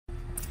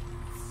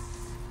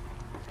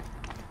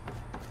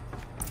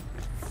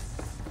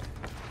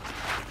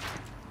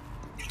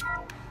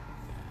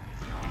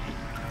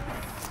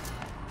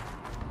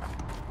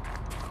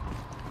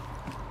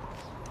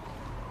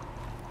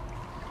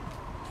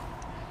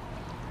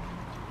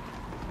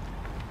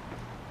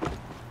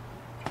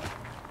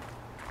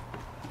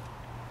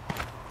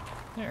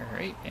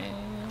Alright,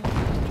 and...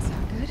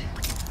 Sound good?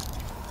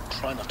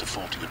 Try not to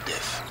fall to your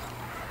death.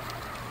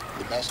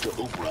 The master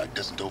override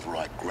doesn't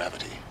override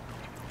gravity.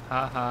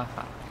 Ha ha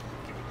ha.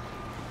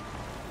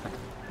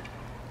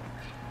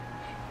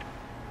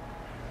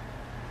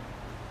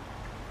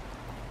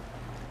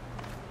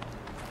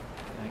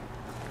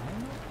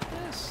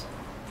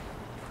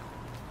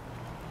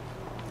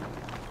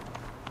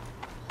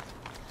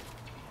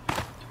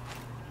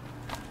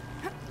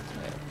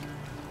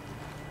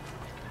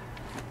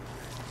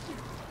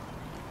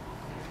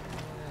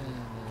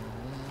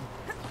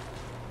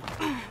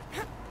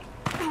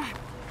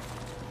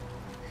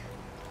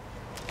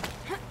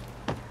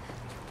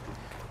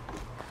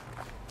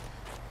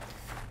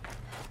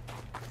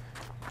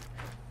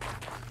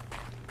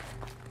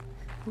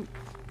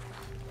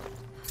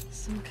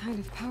 Some kind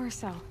of power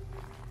cell.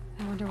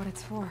 I wonder what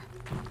it's for.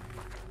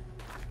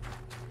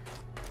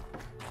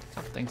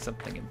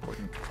 Something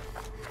important.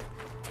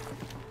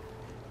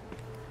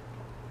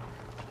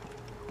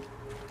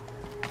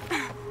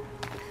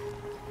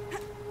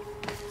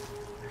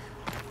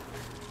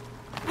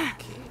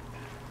 Okay.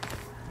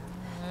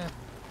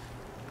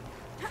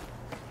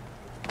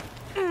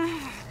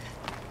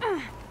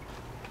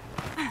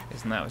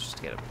 Isn't that was just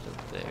to get up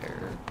to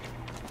there?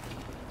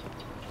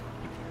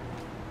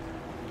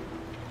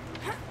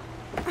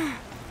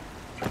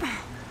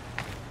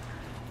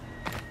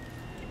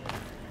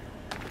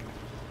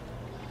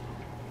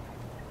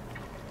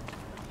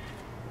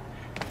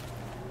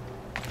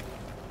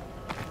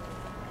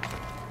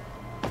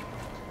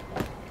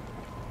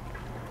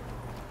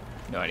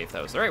 No idea if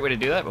that was the right way to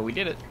do that, but we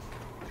did it.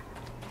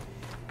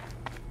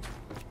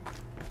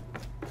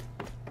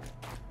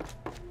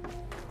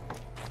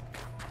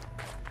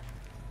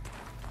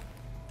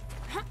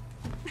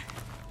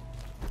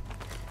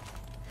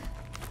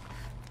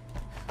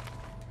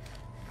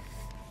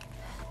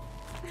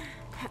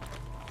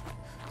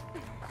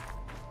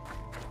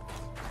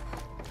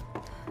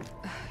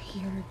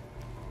 You're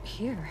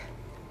here.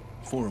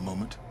 For a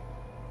moment.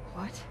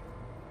 What?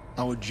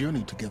 Our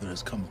journey together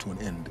has come to an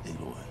end,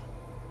 Aloy.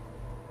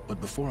 But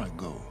before I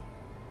go,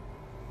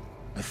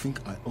 I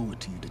think I owe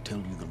it to you to tell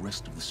you the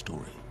rest of the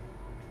story.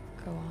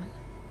 Go on.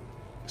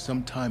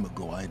 Some time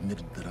ago, I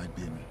admitted that I'd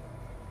been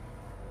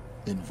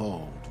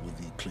involved with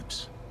the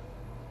eclipse.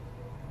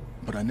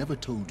 But I never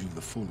told you the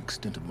full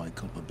extent of my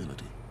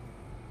culpability.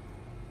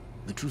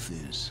 The truth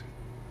is,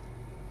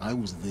 I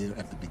was there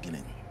at the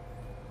beginning.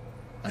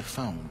 I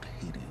found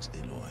Hades,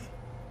 Aloy,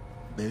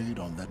 buried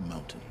on that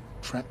mountain,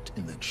 trapped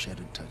in that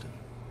shattered titan.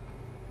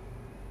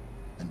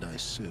 And I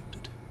served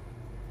it.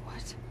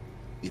 What?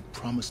 It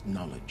promised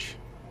knowledge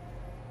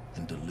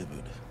and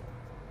delivered.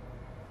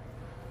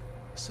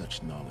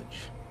 Such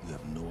knowledge, you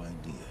have no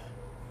idea.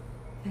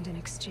 And in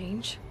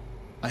exchange?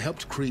 I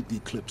helped create the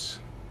Eclipse.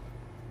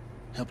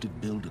 Helped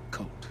it build a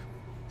cult,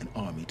 an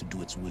army to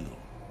do its will.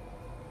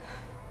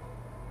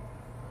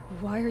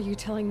 Why are you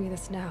telling me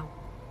this now?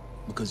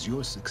 Because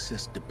your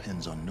success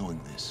depends on knowing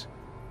this.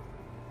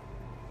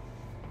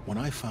 When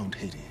I found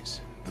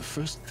Hades, the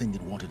first thing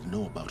it wanted to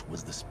know about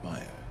was the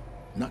Spire,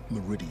 not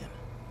Meridian.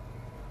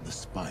 The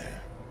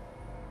Spire.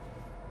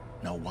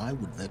 Now, why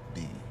would that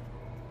be?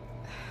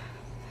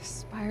 The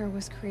Spire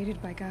was created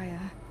by Gaia.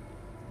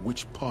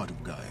 Which part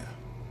of Gaia?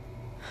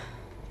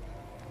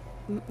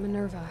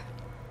 Minerva.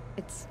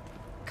 Its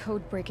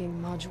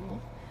code-breaking module.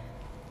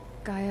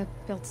 Gaia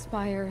built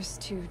spires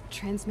to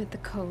transmit the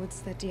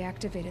codes that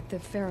deactivated the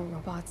Pharaoh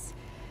robots,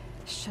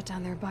 shut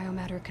down their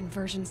biomatter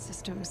conversion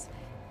systems.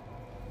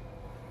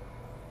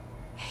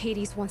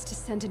 Hades wants to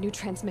send a new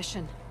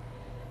transmission.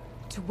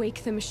 To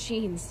wake the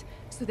machines,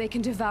 so they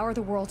can devour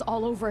the world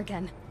all over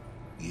again.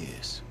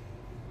 Yes.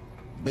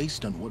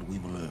 Based on what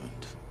we've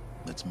learned,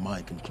 that's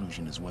my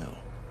conclusion as well.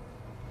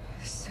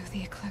 So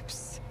the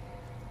Eclipse,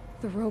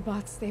 the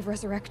robots they've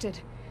resurrected,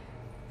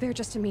 they're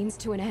just a means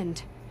to an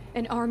end.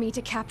 An army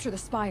to capture the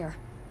Spire.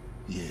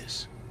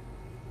 Yes.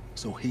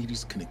 So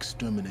Hades can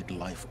exterminate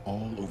life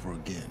all over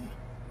again.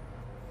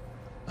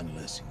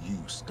 Unless you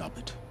stop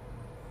it.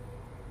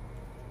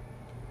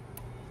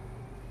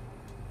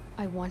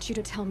 I want you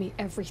to tell me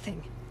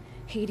everything.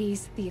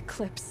 Hades, the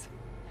Eclipse,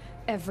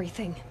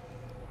 everything.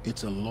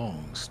 It's a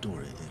long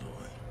story,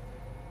 Aloy.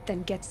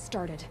 Then get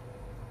started.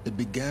 It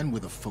began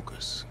with a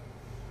focus,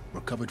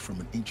 recovered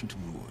from an ancient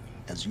ruin,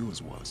 as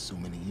yours was so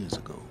many years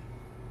ago.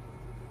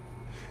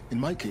 In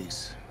my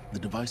case, the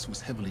device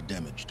was heavily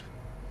damaged.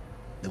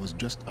 There was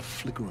just a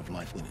flicker of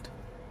life in it.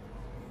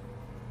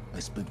 I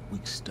spent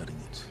weeks studying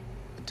it,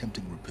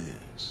 attempting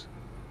repairs,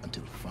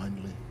 until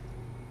finally,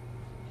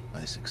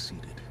 I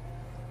succeeded.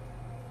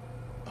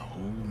 A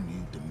whole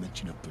new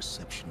dimension of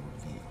perception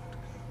revealed,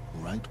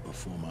 right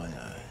before my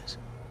eyes.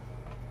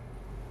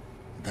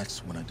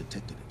 That's when I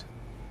detected it.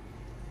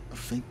 A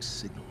faint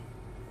signal.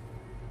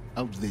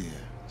 Out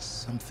there,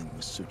 something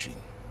was searching,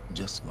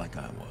 just like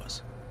I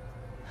was.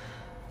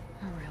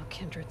 A real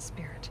kindred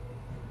spirit.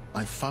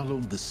 I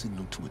followed the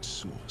signal to its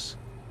source.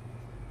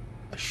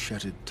 A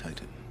shattered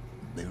titan,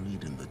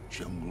 buried in the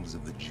jungles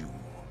of the Jewel.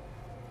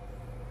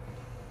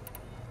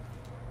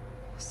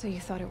 So you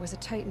thought it was a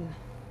Titan?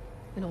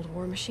 An old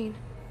war machine?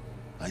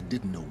 I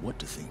didn't know what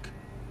to think.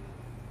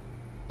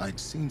 I'd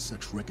seen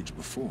such wreckage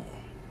before.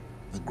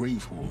 The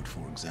Grave Horde,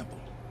 for example.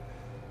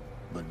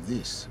 But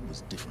this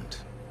was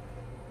different.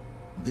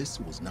 This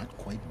was not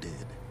quite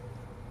dead.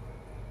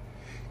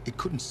 It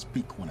couldn't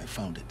speak when I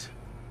found it,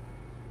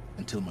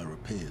 until my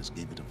repairs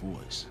gave it a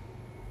voice.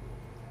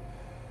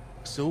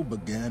 So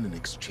began an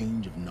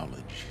exchange of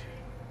knowledge.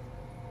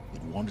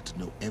 It wanted to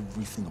know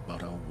everything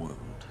about our world,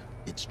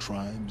 its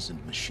tribes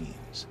and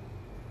machines.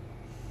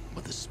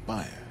 But the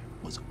Spire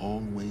was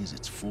always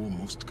its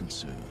foremost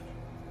concern.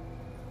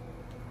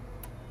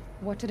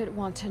 What did it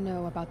want to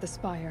know about the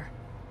Spire?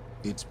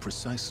 Its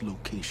precise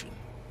location,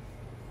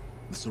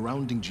 the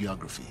surrounding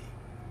geography,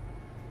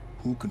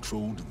 who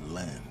controlled the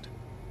land.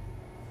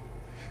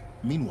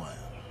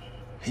 Meanwhile,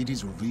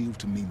 Hades revealed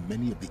to me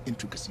many of the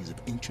intricacies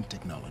of ancient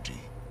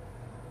technology.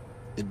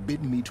 It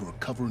bid me to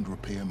recover and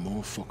repair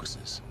more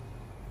focuses.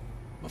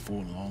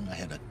 Before long, I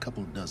had a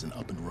couple dozen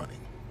up and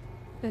running.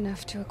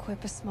 Enough to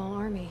equip a small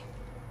army.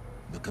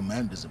 The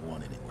commanders of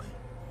one, anyway.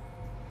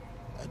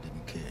 I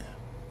didn't care.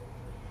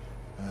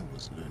 I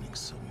was learning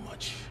so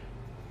much.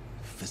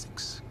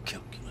 Physics,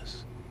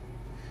 calculus.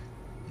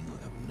 You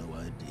have no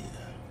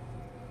idea.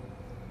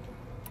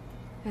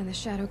 And the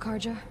Shadow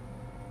Karja?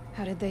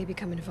 How did they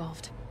become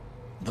involved?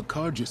 The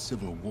Karja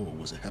Civil War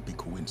was a happy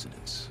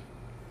coincidence.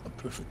 A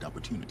perfect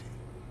opportunity.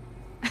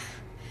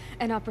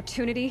 An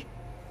opportunity?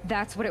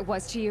 That's what it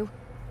was to you?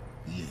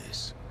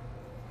 Yes.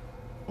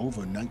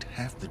 Overnight,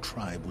 half the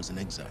tribe was in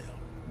exile,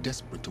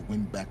 desperate to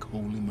win back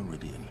Holy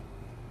Meridian.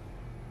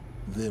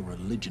 Their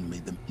religion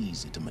made them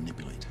easy to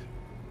manipulate.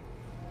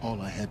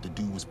 All I had to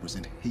do was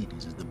present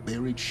Hades as the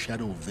buried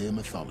shadow of their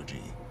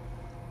mythology.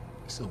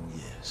 So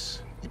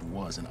yes, it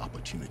was an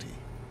opportunity.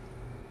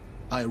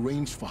 I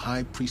arranged for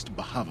High Priest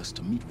Bahavas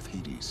to meet with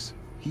Hades.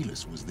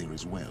 Helis was there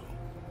as well.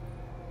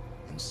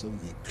 And so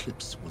the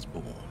eclipse was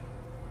born.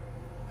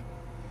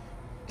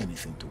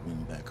 Anything to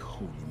win back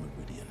Holy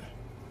Meridian.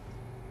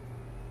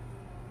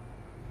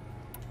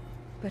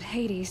 But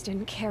Hades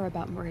didn't care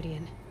about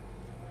Meridian.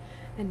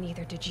 And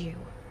neither did you.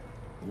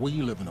 We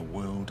live in a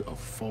world of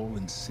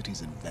fallen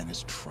cities and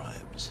vanished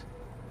tribes.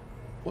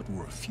 What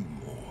were a few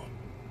more?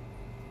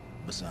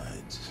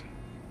 Besides,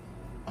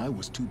 I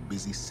was too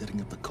busy setting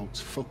up the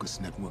cult's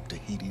focus network to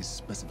Hades'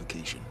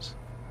 specifications.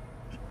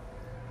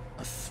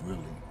 A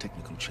thrilling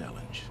technical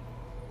challenge,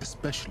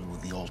 especially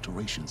with the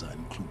alterations I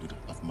included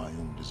of my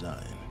own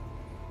design.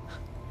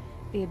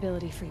 The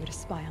ability for you to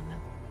spy on them.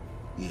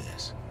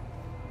 Yes.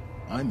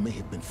 I may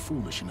have been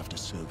foolish enough to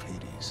serve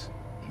Hades,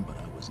 but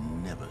I was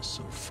never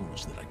so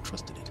foolish that I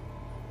trusted it.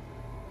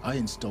 I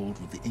installed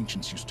what the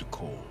ancients used to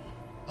call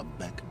a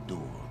back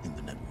door in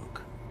the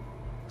network.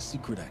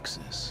 Secret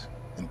access,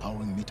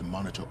 empowering me to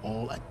monitor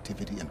all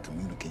activity and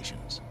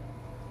communications.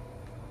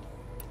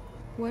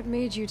 What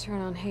made you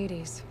turn on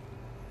Hades?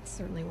 It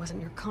certainly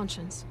wasn't your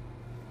conscience.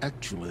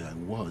 Actually, I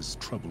was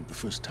troubled the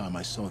first time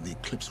I saw the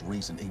Eclipse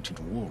raise an ancient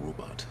war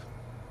robot.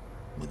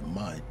 With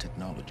my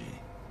technology.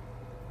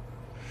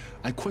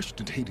 I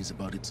questioned Hades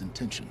about its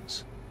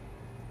intentions.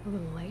 A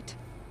little late.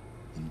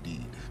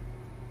 Indeed.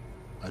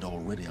 I'd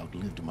already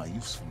outlived my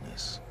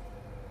usefulness.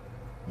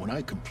 When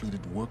I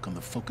completed work on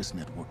the Focus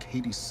Network,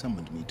 Hades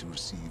summoned me to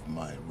receive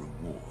my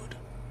reward.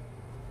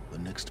 The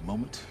next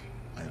moment,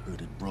 I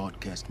heard it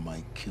broadcast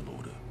my kill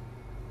order.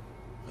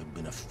 I've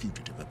been a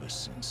fugitive ever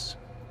since.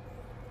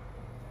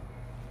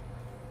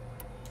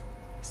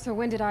 So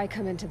when did I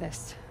come into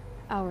this?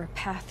 Our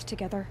path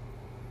together?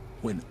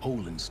 When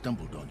Olin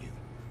stumbled on you.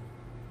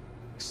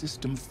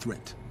 System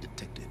threat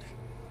detected.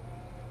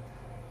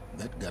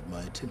 That got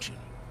my attention.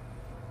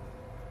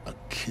 A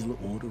kill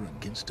order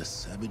against a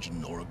savage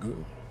Nora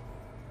girl?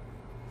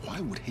 Why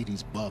would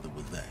Hades bother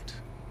with that?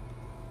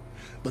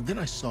 But then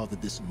I saw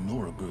that this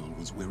Nora girl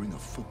was wearing a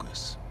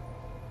focus,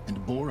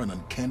 and bore an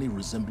uncanny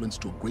resemblance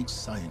to a great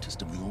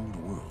scientist of the old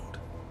world.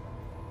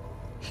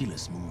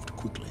 Helis moved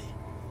quickly.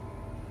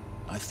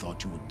 I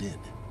thought you were dead.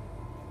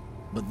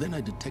 But then I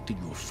detected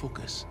your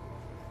focus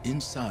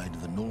inside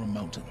the Nora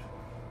mountain.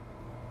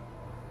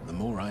 The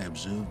more I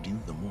observed you,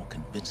 the more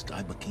convinced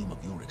I became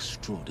of your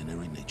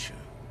extraordinary nature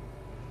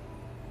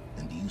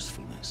and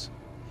usefulness.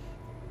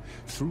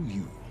 Through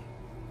you,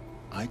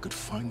 I could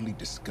finally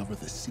discover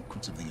the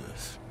secrets of the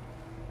Earth.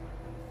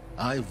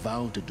 I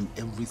vowed to do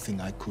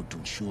everything I could to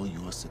ensure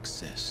your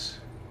success.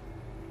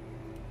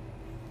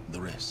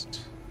 The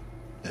rest,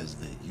 as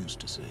they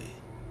used to say,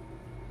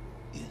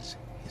 is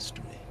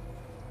history.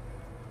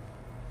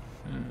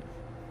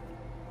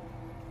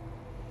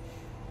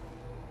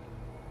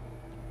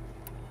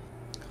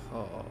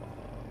 Oh,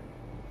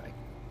 I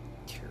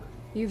care.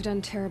 You've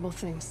done terrible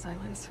things,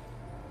 Silence.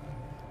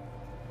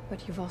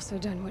 But you've also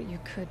done what you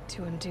could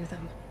to undo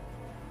them.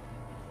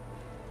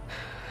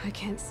 I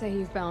can't say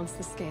you've balanced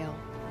the scale,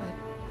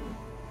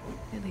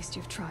 but at least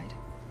you've tried.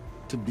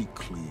 To be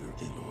clear,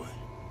 Aloy,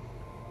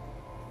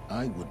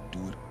 I would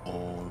do it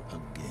all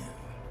again.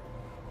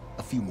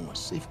 A few more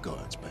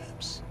safeguards,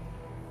 perhaps,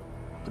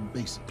 but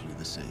basically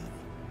the same.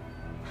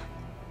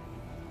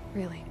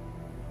 Really?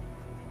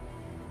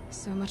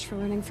 So much for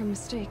learning from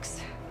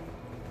mistakes.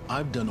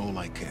 I've done all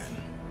I can.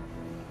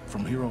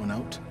 From here on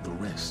out, the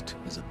rest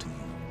is up to you.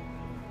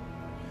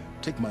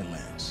 Take my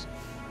lance.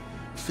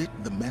 Fit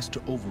the master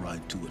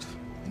override to it,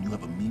 and you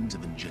have a means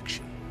of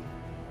injection.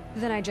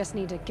 Then I just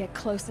need to get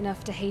close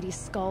enough to Hades'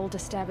 skull to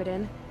stab it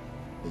in?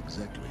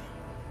 Exactly.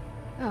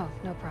 Oh,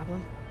 no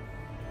problem.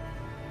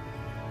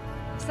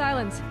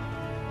 Silence!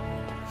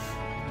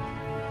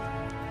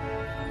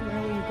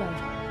 Where will you go?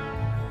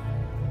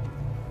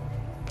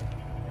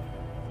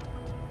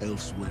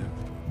 Elsewhere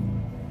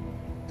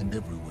and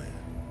everywhere.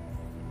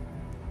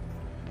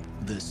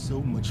 There's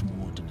so much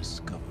more to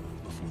discover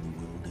before the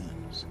world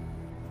ends.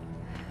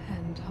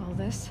 And all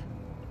this?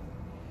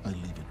 I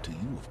leave it to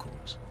you, of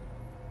course.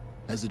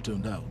 As it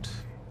turned out,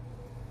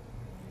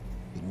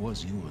 it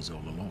was yours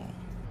all along.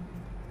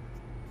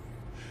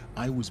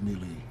 I was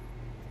merely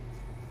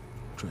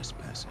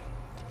trespassing.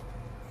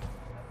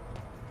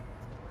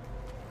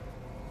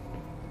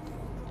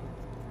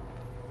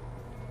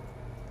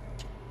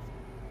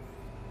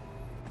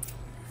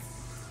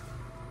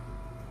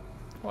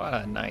 What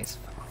a nice.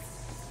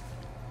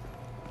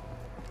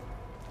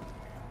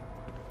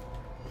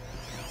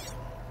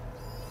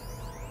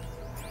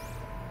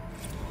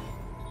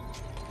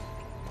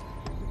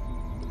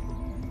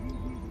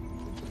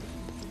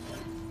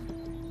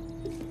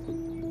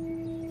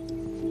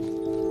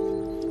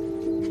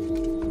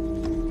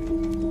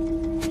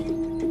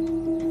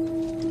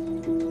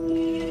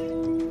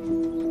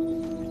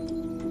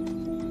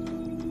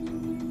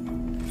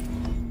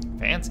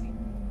 Fancy.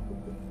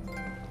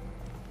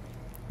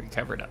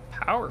 Recovered a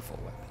powerful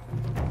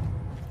weapon.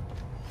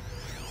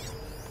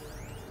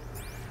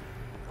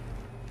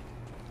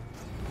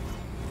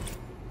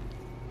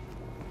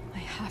 I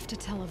have to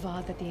tell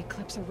Avad that the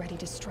Eclipse are ready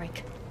to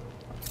strike.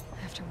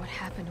 After what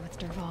happened with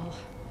Dervahl,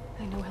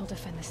 I know he'll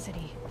defend the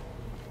city.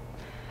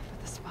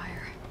 But the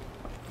Spire...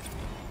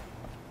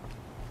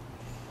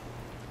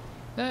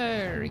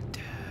 There we go.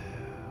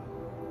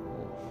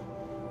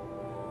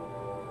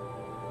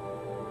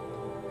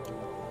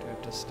 Do I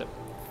have to step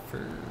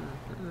further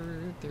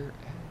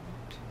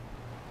out?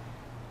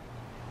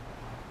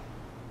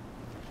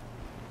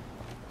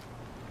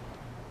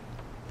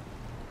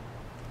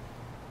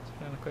 Let's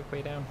find a quick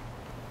way down.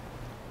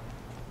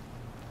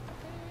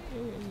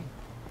 Hey.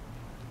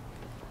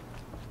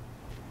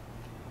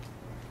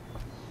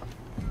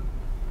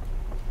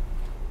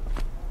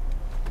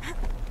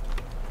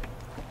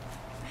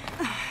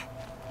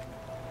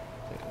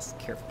 Just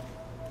careful.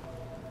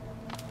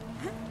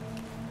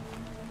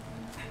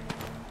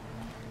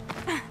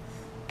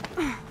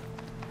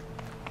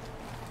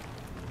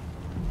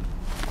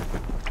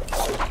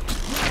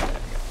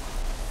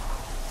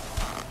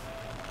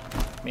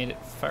 Made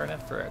it far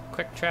enough for a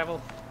quick travel?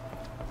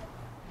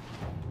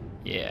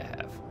 Yeah, I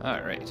have.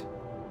 Alright.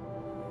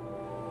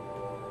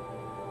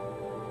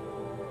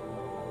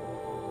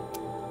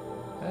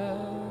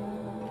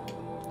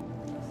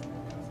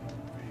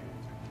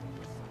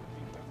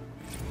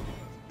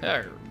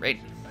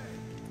 Alright.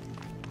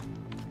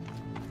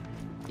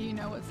 Do you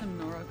know what some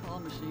Nora call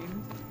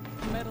machines?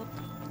 Metal.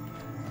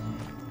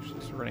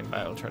 Just running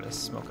by, I'll try to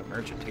smoke a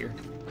merchant here.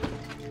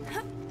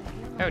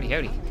 Howdy,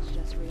 howdy.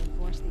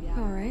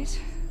 All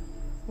right.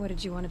 What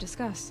did you want to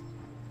discuss?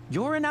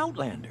 You're an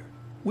Outlander,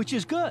 which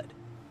is good.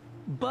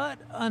 But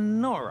a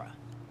Nora,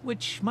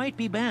 which might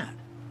be bad.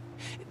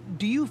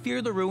 Do you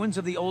fear the ruins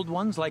of the Old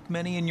Ones like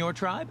many in your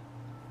tribe?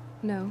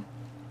 No.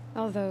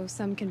 Although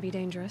some can be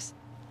dangerous.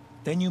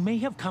 Then you may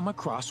have come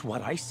across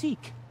what I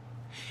seek.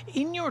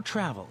 In your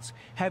travels,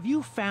 have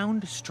you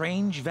found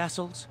strange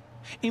vessels,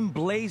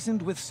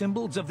 emblazoned with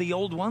symbols of the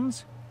Old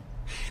Ones?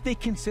 They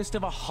consist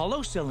of a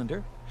hollow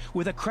cylinder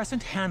with a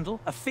crescent handle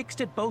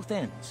affixed at both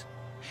ends.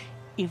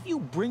 If you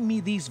bring me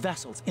these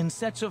vessels in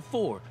sets of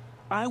 4,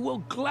 I will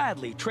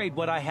gladly trade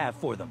what I have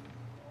for them.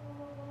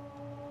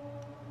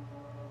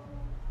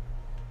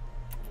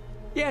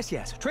 Yes,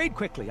 trade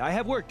quickly. I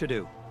have work to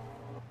do.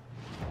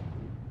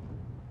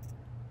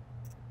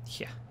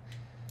 Yeah.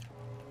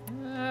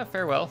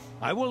 Farewell.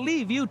 I will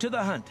leave you to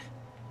the hunt.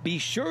 Be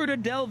sure to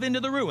delve into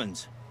the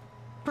ruins.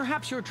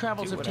 Perhaps your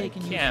travels Do have what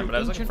taken I you can, through but I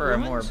was looking ancient for a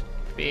ruins. more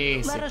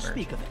basic Let us version.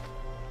 speak of it.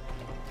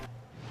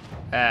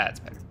 That's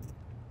better.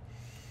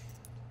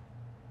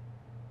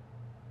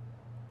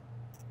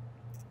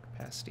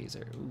 Capacities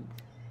are ooh.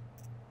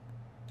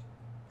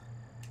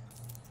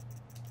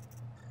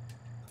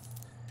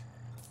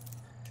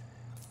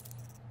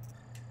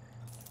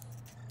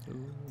 Ooh.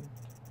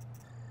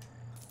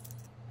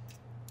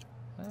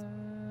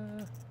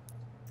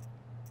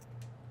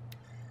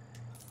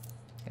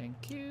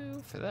 Thank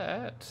you for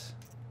that.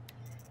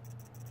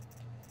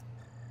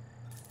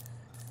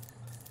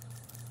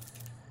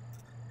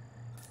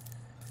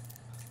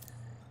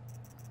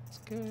 That's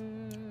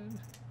good.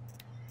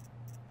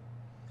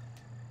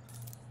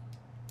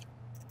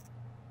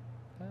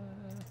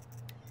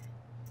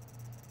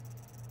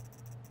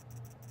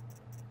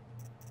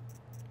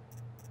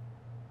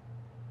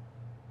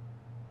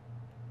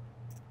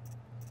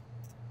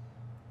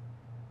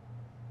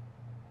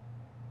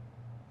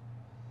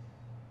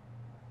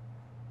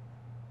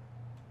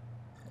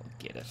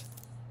 get it.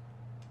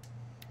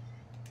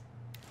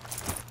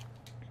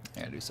 I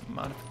gotta do some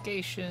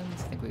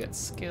modifications. I think we got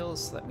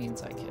skills, so that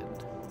means I can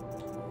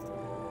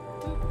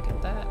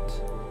get that.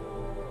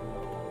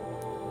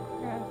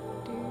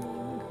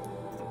 Crafting.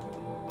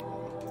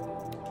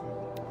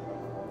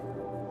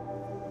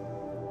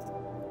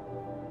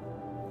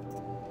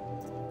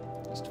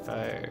 Just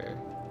fire.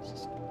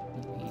 Just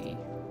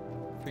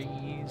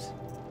freeze.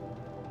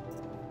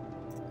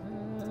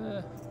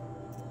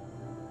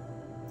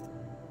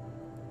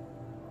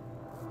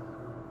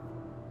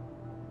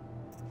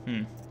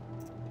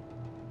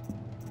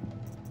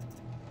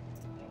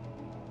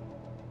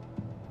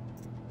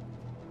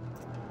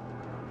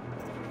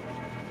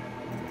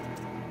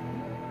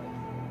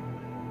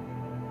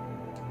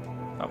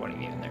 I won't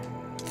even get in there.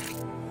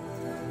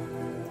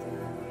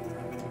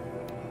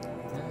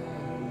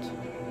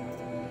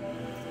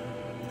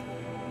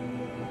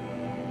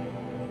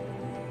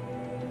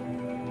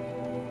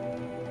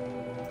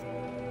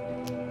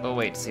 And we'll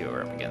wait to see what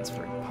we're up against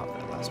before we pop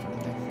that last one in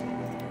there.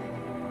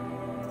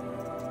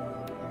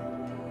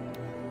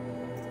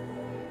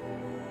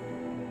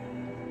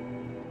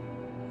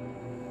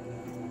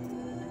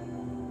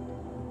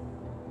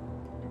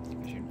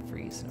 I should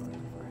freeze snow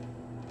for it.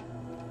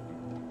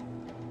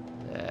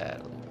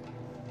 That'll do.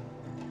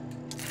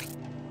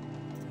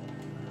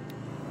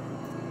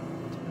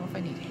 Don't know if I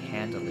need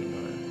handling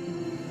or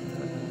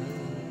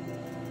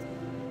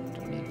do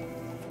I need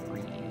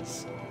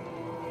freeze?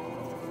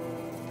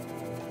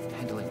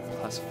 Handling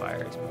plus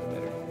fire is probably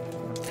better.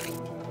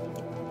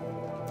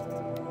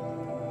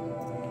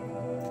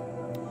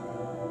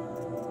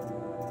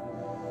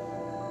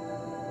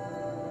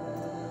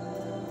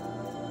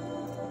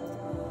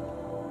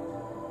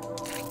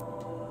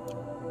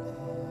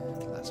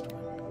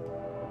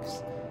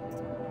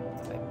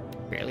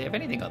 Barely have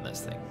anything on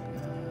this thing.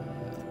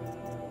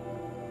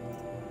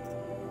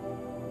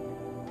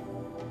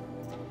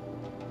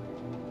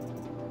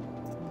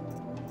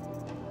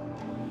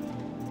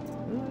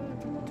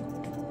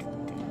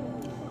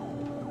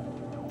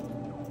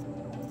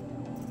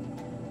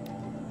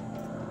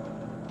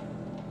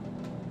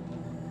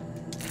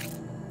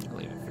 I'll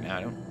leave it for now.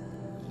 I don't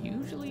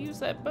usually use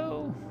that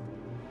bow,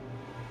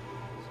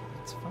 so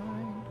that's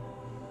fine.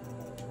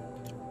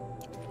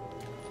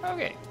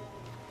 Okay.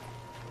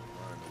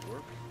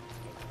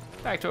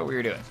 Back to what we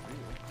were doing.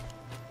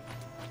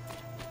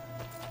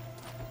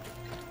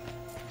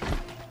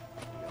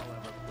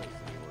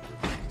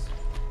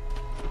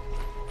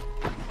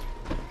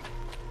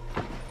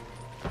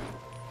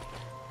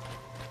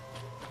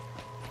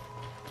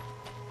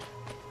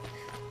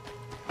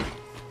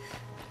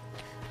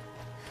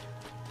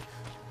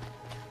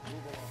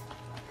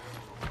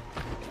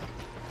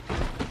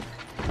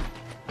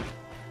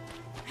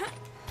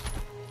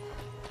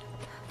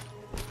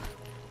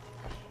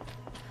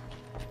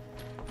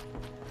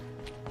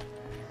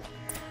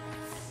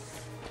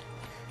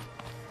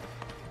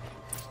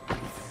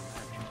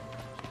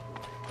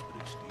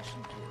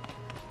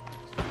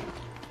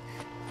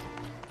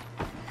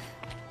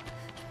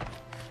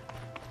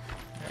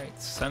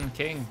 Sun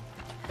King,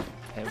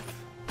 have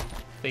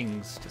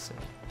things to say.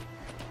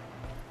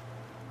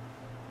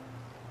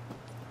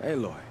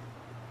 Aloy,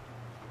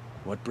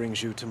 what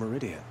brings you to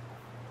Meridian?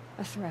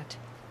 A threat.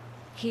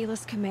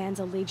 Helis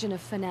commands a legion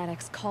of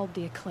fanatics called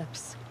the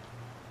Eclipse.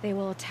 They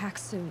will attack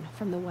soon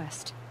from the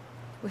west,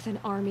 with an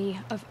army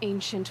of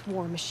ancient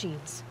war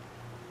machines.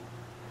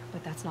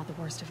 But that's not the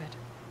worst of it.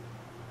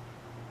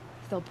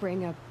 They'll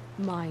bring a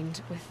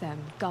mind with them,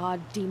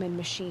 god, demon,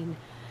 machine,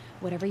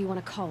 whatever you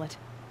want to call it.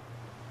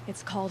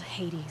 It's called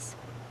Hades.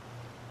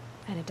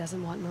 And it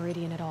doesn't want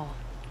Meridian at all.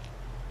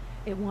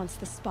 It wants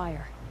the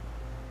Spire.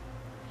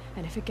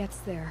 And if it gets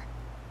there,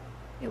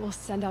 it will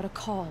send out a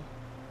call,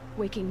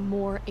 waking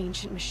more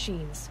ancient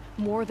machines,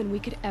 more than we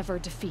could ever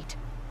defeat.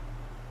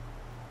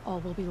 All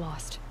will be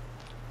lost.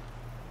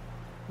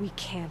 We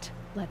can't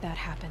let that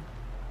happen.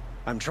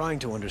 I'm trying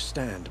to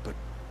understand, but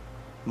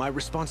my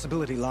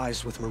responsibility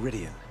lies with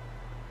Meridian.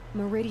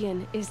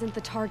 Meridian isn't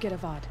the target,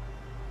 Avad.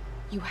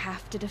 You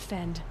have to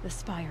defend the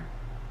Spire.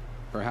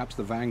 Perhaps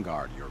the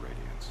Vanguard, Your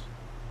Radiance.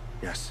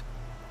 Yes.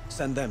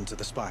 Send them to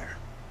the Spire.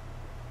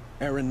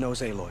 Eren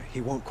knows Aloy.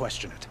 He won't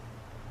question it.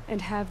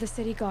 And have the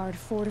city guard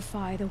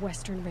fortify the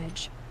western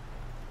ridge.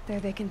 There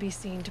they can be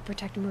seen to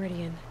protect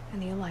Meridian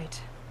and the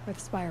Elite, where the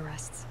Spire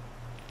rests.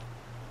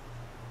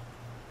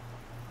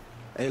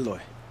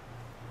 Aloy,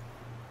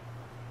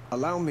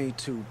 allow me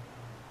to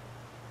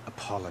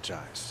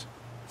apologize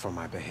for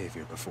my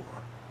behavior before.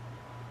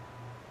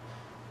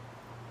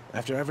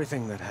 After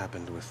everything that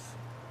happened with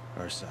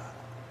Ursa,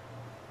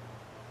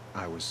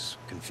 I was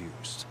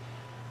confused.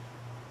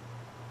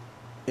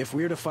 If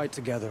we're to fight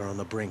together on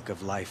the brink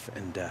of life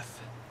and death,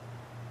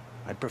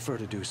 I'd prefer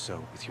to do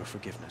so with your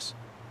forgiveness.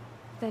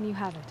 Then you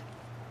have it.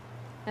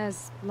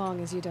 As long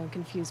as you don't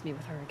confuse me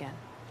with her again.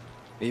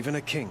 Even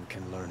a king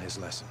can learn his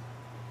lesson.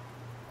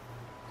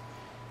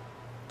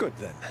 Good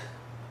then.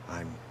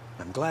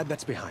 I'm glad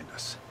that's behind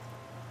us.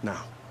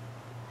 Now,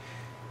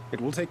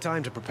 it will take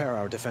time to prepare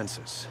our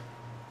defenses.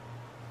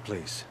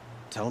 Please,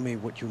 Tell me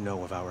what you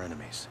know of our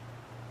enemies.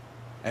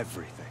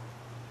 Everything.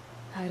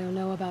 I don't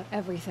know about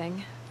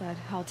everything, but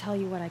I'll tell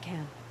you what I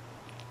can.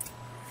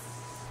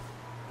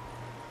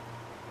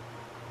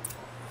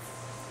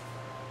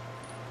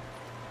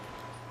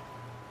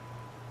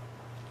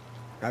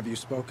 Have you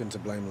spoken to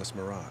Blameless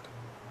Murad?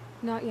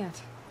 Not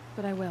yet,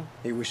 but I will.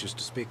 He wishes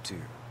to speak to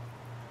you.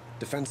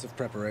 Defensive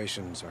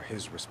preparations are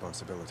his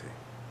responsibility.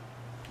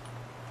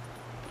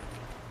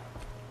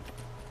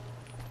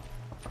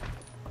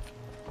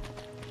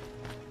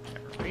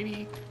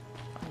 Alrighty.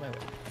 On my way.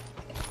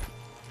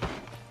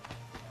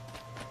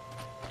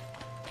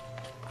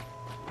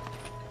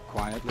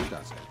 Quietly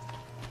does it.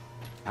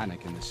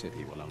 Panic in the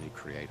city will only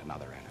create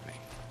another enemy.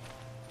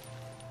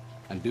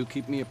 And do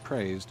keep me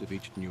appraised of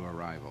each new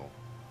arrival.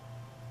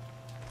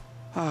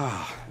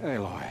 Ah,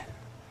 Aloy.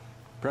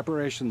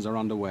 Preparations are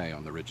underway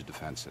on the ridge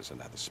defenses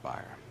and at the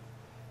spire.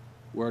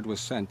 Word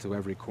was sent to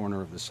every corner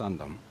of the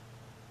Sundom.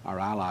 Our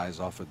allies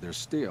offered their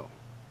steel.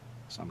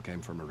 Some came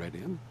for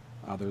Meridian,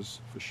 others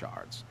for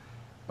shards.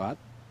 But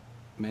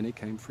many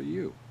came for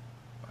you,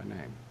 by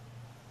name.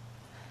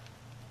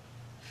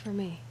 For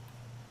me.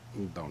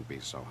 Don't be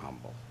so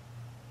humble.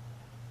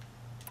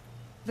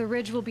 The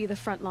ridge will be the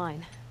front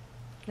line.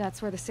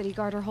 That's where the city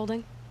guard are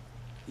holding?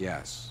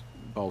 Yes,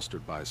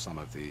 bolstered by some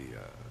of the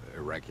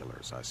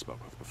irregulars I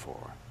spoke of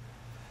before.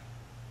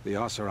 The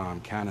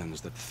Oseram cannons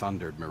that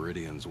thundered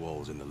Meridian's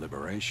walls in the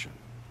Liberation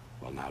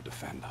will now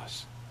defend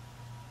us.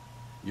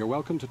 You're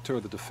welcome to tour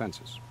the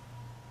defenses.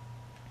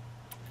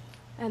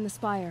 And the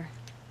spire.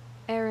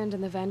 Erend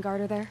and the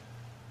Vanguard are there?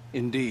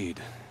 Indeed.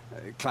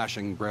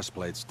 Clashing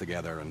breastplates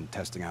together and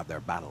testing out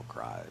their battle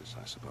cries,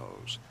 I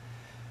suppose.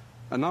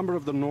 A number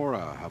of the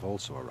Nora have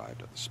also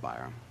arrived at the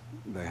spire.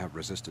 They have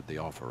resisted the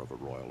offer of a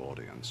royal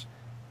audience.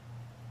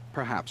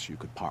 Perhaps you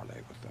could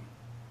parley with them.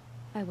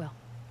 I will.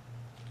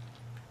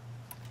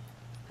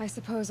 I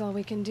suppose all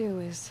we can do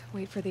is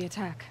wait for the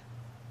attack.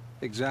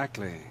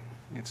 Exactly.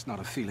 It's not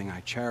a feeling I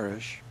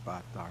cherish,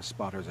 but our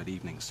spotters at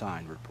Evening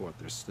Sign report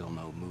there's still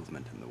no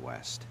movement in the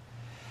west.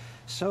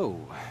 So,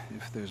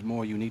 if there's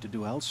more you need to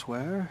do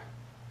elsewhere,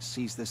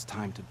 seize this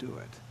time to do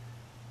it.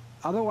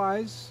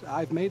 Otherwise,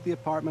 I've made the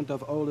apartment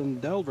of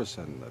Olin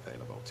Delverson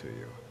available to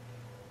you.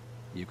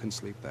 You can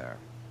sleep there,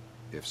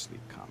 if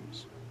sleep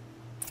comes.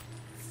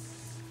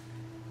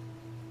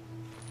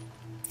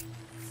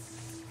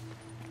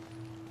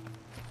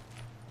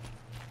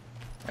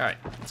 Alright,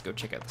 let's go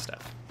check out the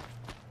stuff.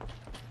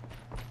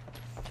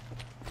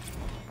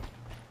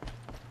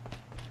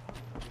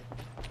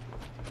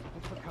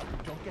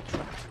 Don't get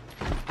trapped.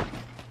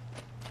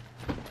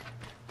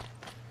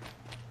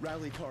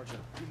 Rally, Tarja.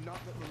 Do not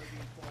let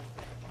Meridian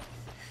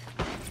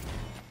fall.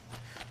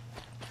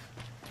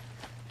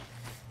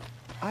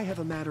 I have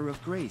a matter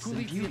of grace Who and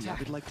leads the beauty I attack?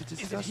 would like to Is it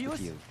discuss with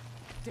Helis? you.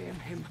 Damn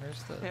him.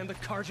 Where's the... And the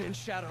Karja in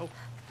shadow.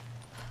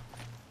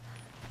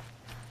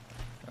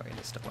 Oh, yeah,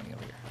 there's stuff pointing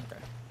over here.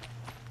 Okay.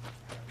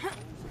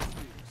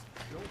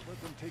 Don't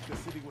let them take the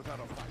city without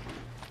a fight.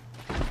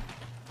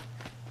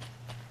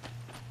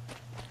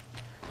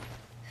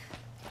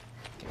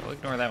 Okay, we'll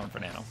ignore that one for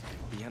now.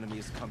 The enemy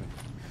is coming.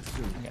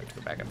 Soon. I have to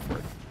go back and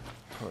forth.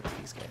 Towards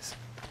these guys.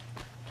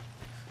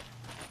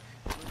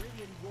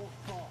 Meridian won't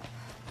fall.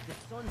 The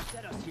sun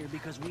set us here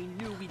because we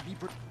knew we'd be...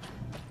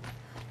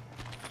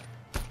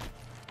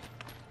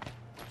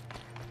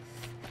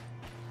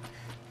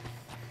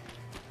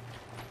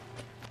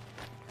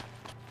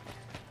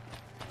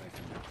 Life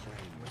in the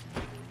plane was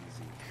never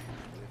easy.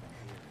 Living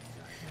here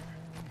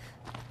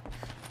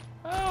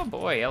and dying. Oh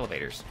boy,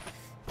 elevators.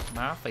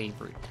 My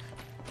favorite.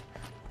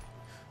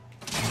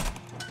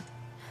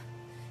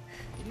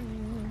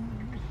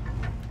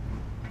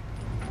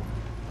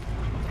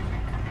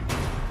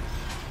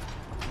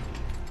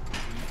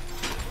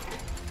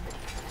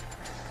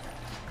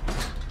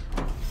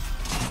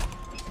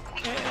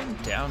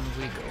 And down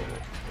we go.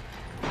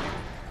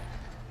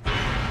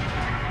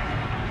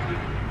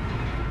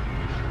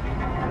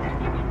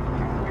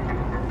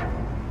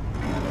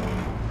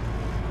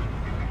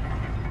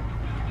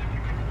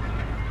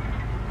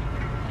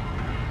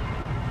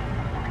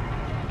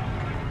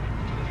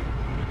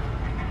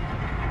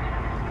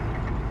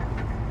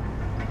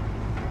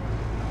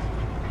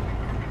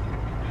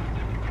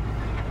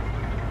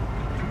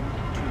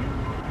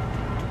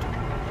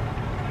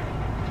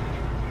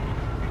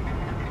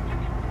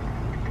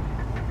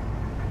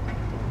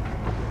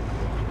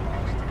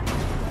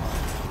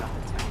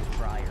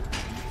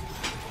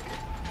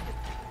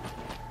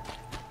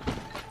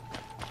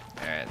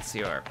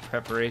 See how our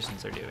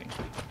preparations are doing.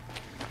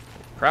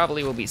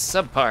 Probably will be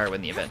subpar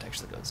when the event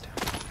actually goes down.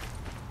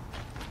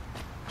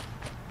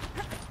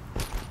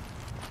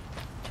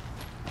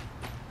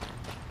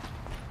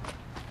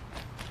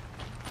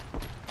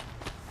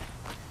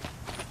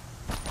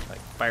 Like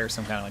fire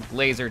some kind of like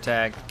laser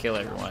tag, kill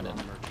everyone,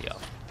 and be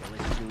off.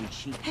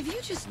 Have you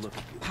just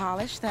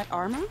polished that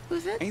armor,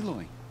 Who's it?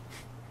 Aloy,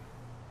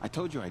 I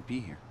told you I'd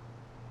be here.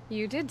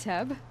 You did,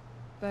 Teb.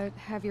 But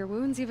have your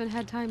wounds even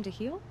had time to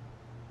heal?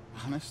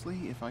 Honestly,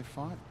 if I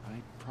fought,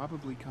 I'd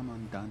probably come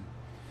undone.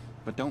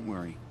 But don't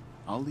worry,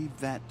 I'll leave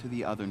that to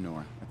the other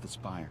Nora at the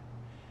Spire.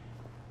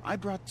 I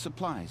brought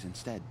supplies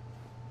instead.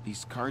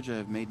 These Karja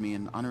have made me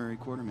an honorary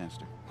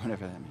quartermaster,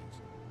 whatever that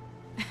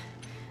means.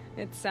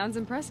 It sounds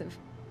impressive.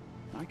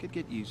 I could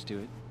get used to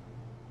it.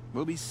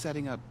 We'll be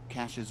setting up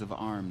caches of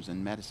arms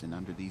and medicine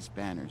under these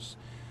banners.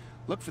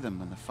 Look for them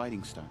when the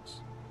fighting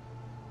starts.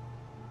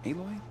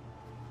 Aloy,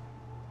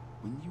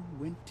 when you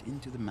went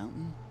into the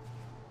mountain,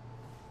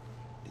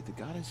 did the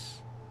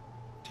goddess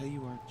tell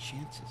you our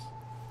chances?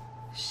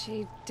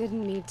 She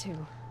didn't need to.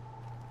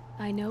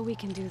 I know we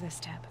can do this,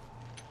 Teb.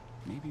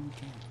 Maybe we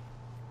can.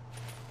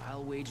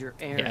 I'll wager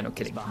Aaron no is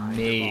kidding. behind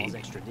Maybe. Raval's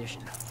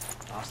extradition.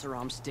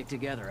 Oseram stick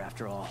together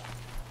after all.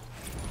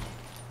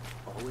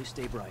 Always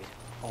stay bright.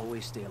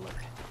 Always stay alert.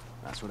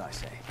 That's what I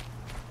say.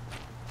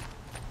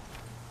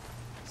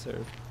 So,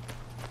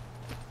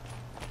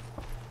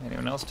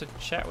 anyone else to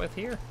chat with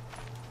here?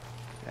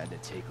 Had to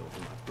take over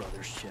my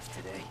brother's shift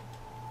today.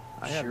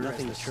 I have Sure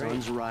nothing as the to trade.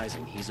 sun's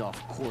rising, he's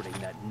off courting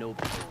that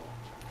noble girl.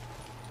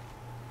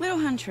 Little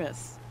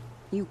Huntress,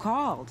 you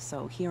called,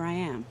 so here I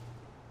am.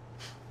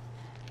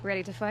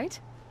 Ready to fight?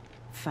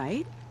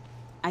 Fight?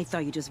 I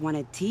thought you just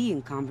wanted tea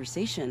and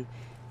conversation.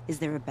 Is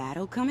there a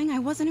battle coming? I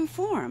wasn't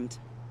informed.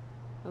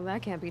 Well,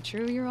 that can't be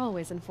true. You're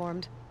always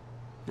informed.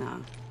 Ah,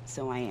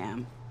 so I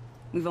am.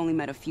 We've only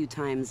met a few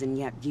times, and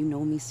yet you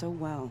know me so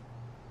well.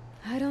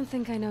 I don't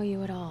think I know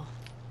you at all.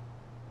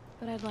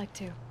 But I'd like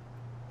to.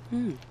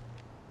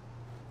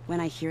 When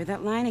I hear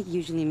that line, it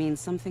usually means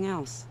something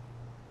else.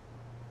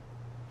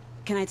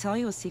 Can I tell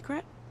you a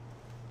secret?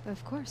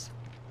 Of course.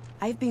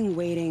 I've been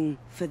waiting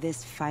for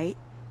this fight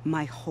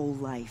my whole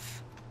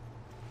life.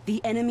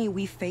 The enemy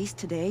we face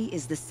today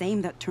is the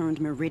same that turned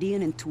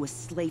Meridian into a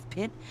slave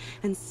pit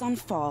and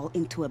Sunfall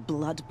into a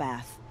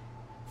bloodbath.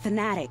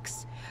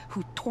 Fanatics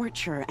who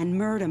torture and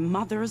murder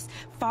mothers,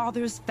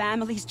 fathers,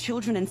 families,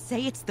 children, and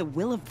say it's the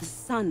will of the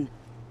sun.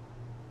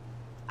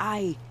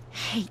 I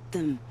hate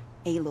them,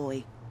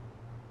 Aloy.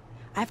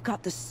 I've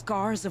got the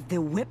scars of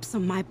their whips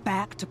on my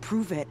back to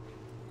prove it.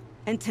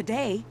 And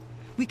today,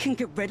 we can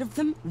get rid of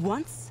them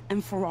once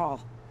and for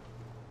all.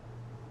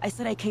 I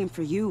said I came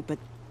for you, but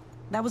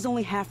that was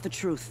only half the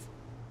truth.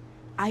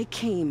 I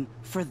came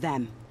for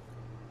them.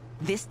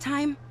 This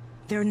time,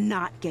 they're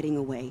not getting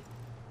away.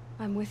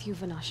 I'm with you,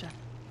 Vanasha.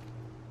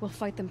 We'll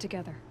fight them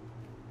together.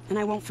 And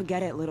I won't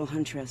forget it, little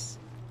Huntress.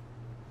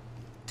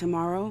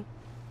 Tomorrow,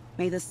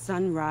 may the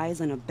sun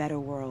rise in a better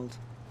world.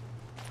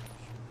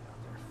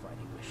 They're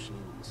fighting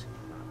machines,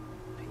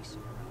 not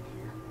pacing around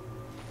here.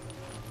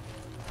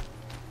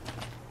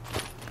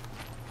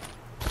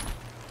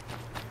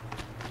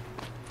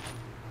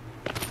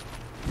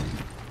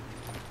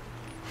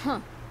 Huh.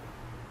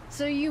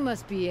 So you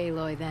must be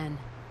Aloy then.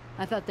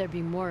 I thought there'd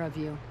be more of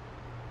you.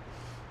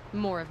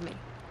 More of me.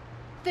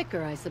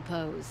 Thicker, I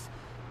suppose.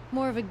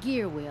 More of a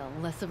gear wheel,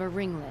 less of a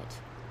ringlet.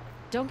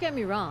 Don't get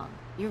me wrong,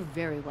 you're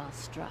very well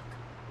struck.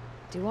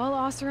 Do all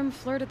Oseram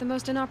flirt at the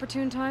most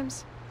inopportune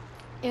times?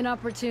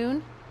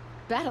 Inopportune?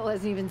 Battle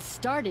hasn't even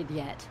started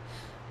yet.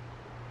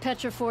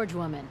 Petra Forge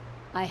woman.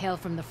 I hail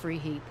from the Free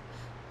Heap.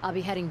 I'll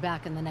be heading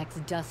back in the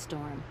next dust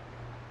storm.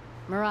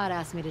 Murad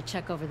asked me to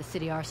check over the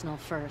city arsenal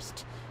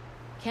first.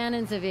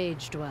 Cannons have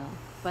aged well,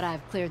 but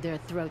I've cleared their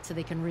throats so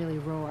they can really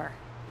roar.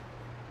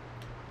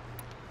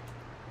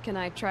 Can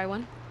I try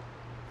one?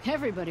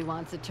 Everybody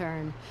wants a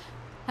turn.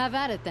 Have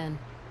at it then.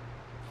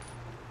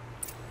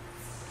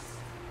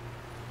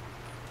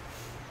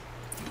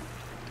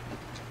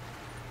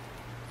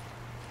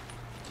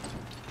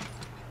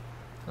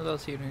 Hello,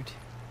 student.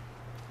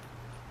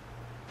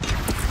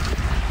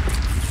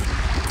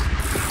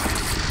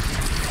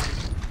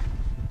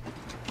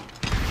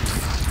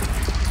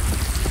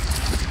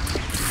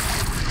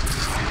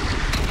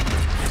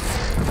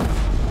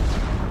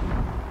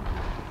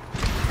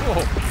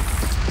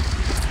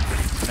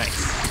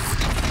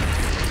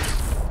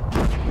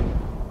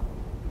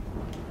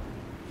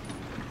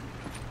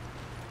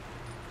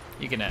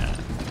 You can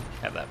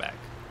have that back.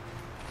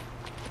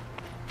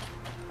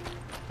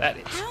 That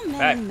is. How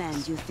many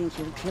men do you think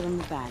you'll kill in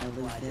the battle,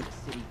 Luther?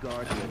 City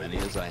guard, As many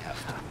as I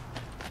have to.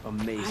 I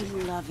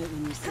amazing. love it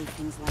when you say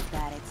things like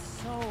that. It's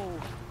so...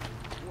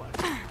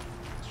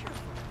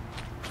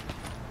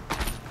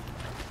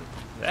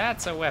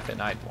 That's a weapon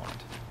I'd want.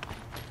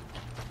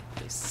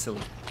 These silly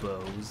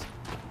bows.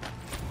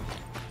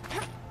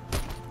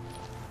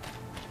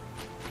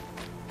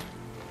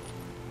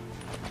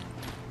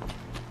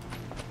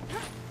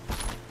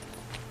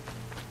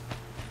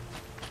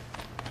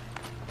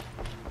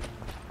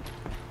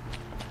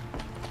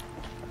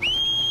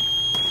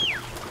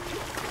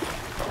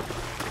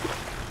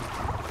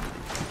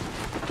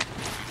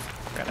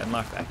 Gotta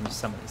unlock that. I can use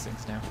some of these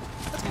things now.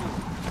 Let's go.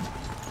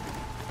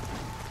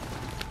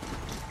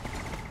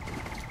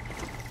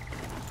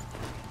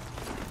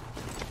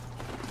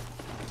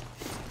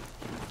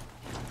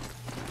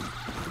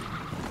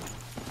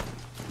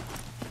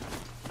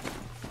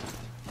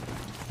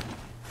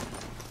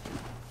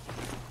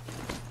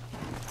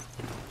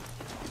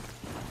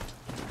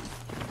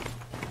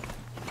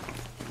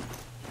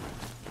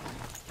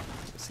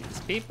 see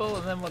these people,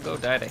 and then we'll go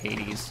die to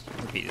Hades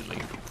repeatedly,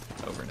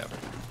 over and over.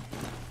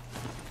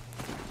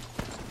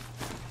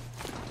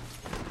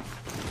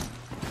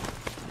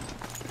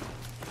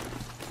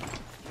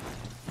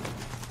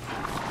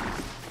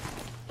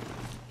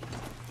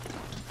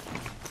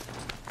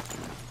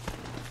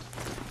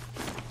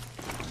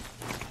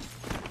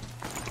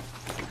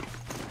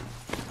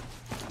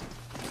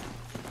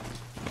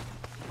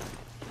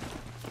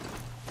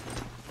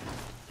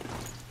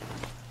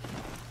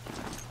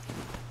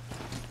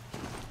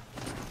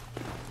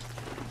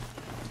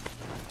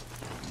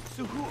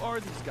 So who are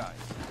these guys?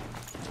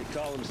 They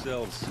call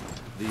themselves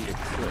the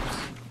Eclipse.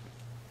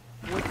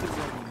 What does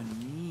that even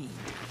mean?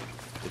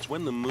 It's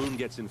when the moon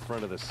gets in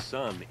front of the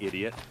sun,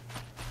 idiot.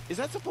 Is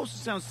that supposed to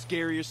sound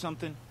scary or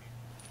something?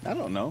 I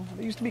don't know.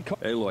 They used to be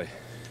called... Aloy.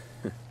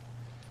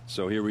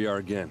 So here we are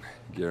again,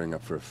 gearing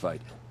up for a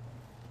fight.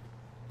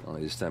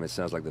 Only this time it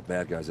sounds like the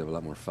bad guys have a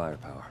lot more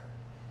firepower.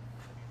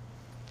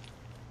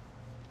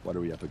 What are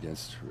we up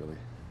against, really?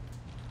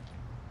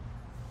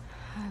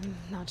 I'm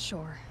not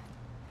sure.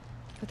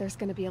 But there's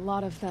gonna be a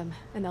lot of them,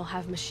 and they'll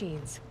have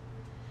machines.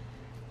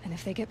 And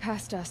if they get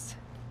past us,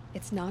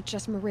 it's not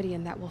just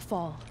Meridian that will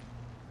fall.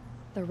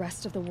 The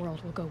rest of the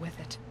world will go with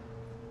it.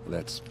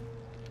 That's...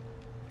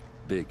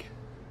 big.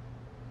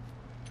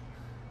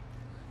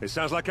 It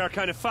sounds like our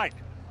kind of fight.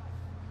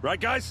 Right,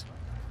 guys?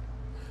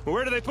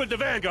 Where do they put the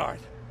Vanguard?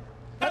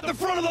 At the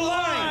front of the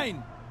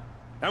line!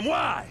 And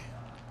why?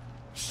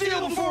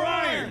 Steel before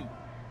iron!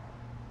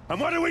 And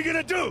what are we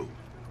gonna do?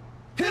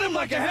 Hit them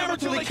like a hammer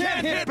till they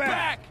can't hit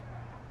back!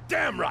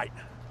 Damn right!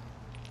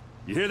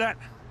 You hear that?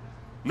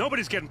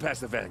 Nobody's getting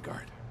past the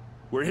Vanguard.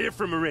 We're here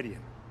for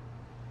Meridian.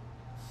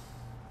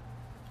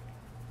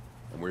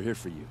 And we're here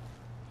for you.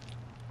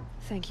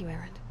 Thank you,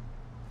 Erend.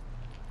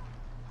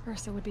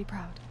 Ursa would be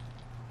proud.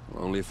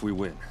 Only if we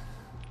win.